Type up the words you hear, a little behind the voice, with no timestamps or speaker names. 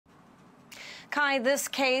Kai, this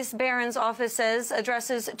case, Barron's office says,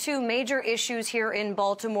 addresses two major issues here in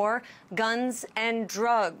Baltimore, guns and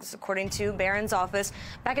drugs. According to Barron's office,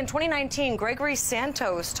 back in 2019, Gregory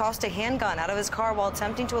Santos tossed a handgun out of his car while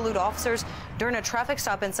attempting to elude officers during a traffic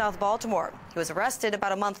stop in South Baltimore. He was arrested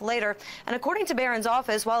about a month later, and according to Barron's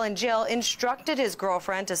office, while in jail, instructed his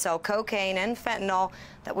girlfriend to sell cocaine and fentanyl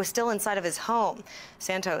that was still inside of his home.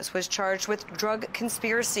 Santos was charged with drug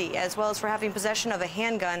conspiracy as well as for having possession of a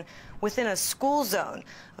handgun within a school zone.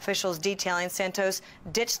 Officials detailing Santos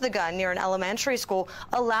ditched the gun near an elementary school,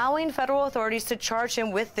 allowing federal authorities to charge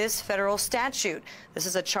him with this federal statute. This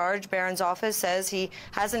is a charge Barron's office says he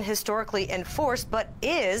hasn't historically enforced, but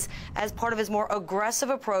is as part of his more aggressive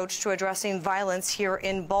approach to addressing violence here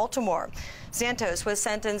in Baltimore. Santos was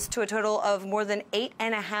sentenced to a total of more than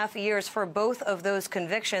 8.5 years for both of those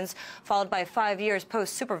convictions, followed by 5 years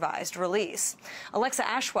post-supervised release. Alexa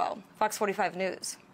Ashwell, Fox 45 News.